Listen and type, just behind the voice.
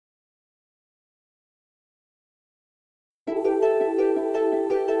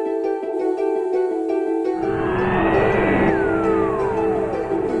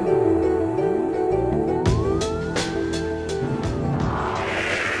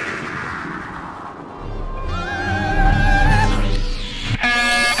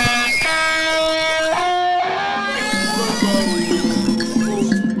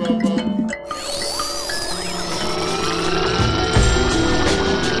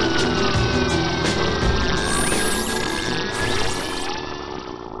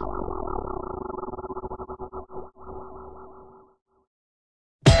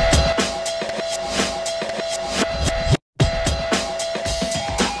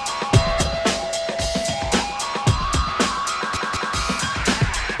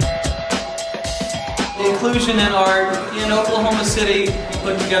Inclusion in Art in Oklahoma City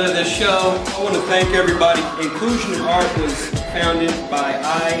put together this show. I want to thank everybody. Inclusion in Art was founded by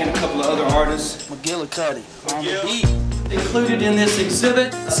I and a couple of other artists. McGillicuddy on the beat. Included in this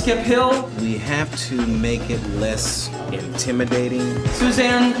exhibit, Skip Hill. We have to make it less intimidating.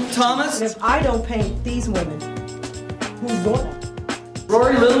 Suzanne Thomas. If I don't paint these women, who's going to?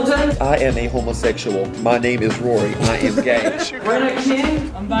 Rory Littleton. I am a homosexual. My name is Rory. I am gay. Brenna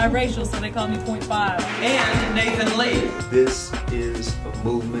King. I'm biracial, so they call me .5. And Nathan Lee. This is a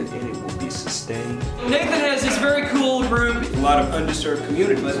movement and it will be sustained. Nathan has this very cool group. A lot of underserved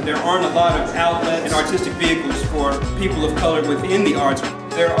communities. There aren't a lot of outlets and artistic vehicles for people of color within the arts.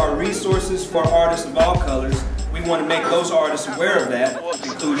 There are resources for artists of all colors. We want to make those artists aware of that.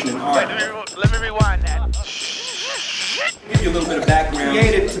 Inclusion in Art. Let me rewind that. Give you a little bit of background.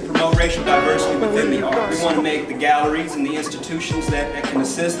 Created to promote racial diversity within the arts. We want to make the galleries and the institutions that can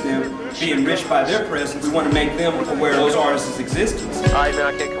assist them be enriched by their presence. We want to make them aware of those artists' existence. Alright man,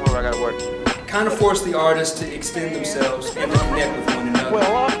 I can't come over, I gotta work. Kind of force the artists to extend themselves and to connect with one another.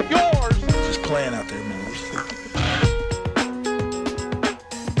 Well, I'm yours! Just playing out there, man.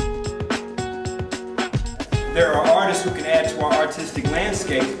 There are artists who can add to our artistic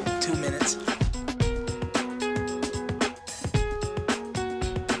landscape. 2 minutes.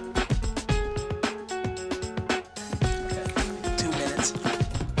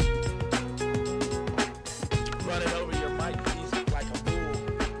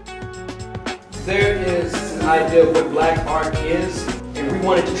 There is an idea of what black art is, and we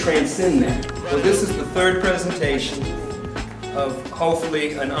wanted to transcend that. So this is the third presentation of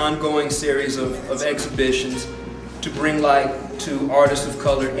hopefully an ongoing series of exhibitions to bring light to artists of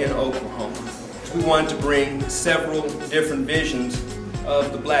color in Oklahoma. We wanted to bring several different visions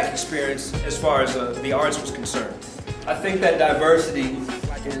of the black experience as far as the arts was concerned. I think that diversity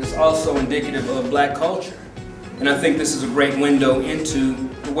is also indicative of black culture. And I think this is a great window into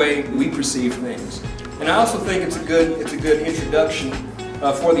the way we perceive things. And I also think it's a good introduction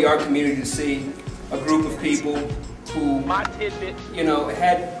for the art community to see a group of people who, you know,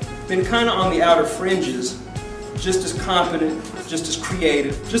 had been kind of on the outer fringes, just as competent, just as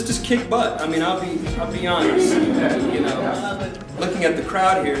creative, just as kick butt. I mean, I'll be honest. You know, looking at the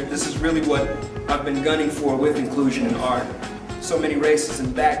crowd here, this is really what I've been gunning for with inclusion in art. So many races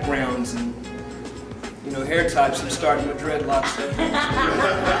and backgrounds and, you know, hair types. I'm starting with dreadlocks.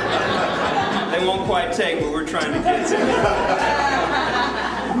 They won't quite take what we're trying to get to.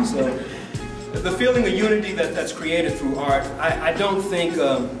 So, the feeling of unity that's created through art, I don't think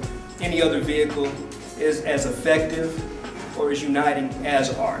any other vehicle is as effective or as uniting as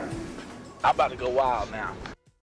art. I'm about to go wild now.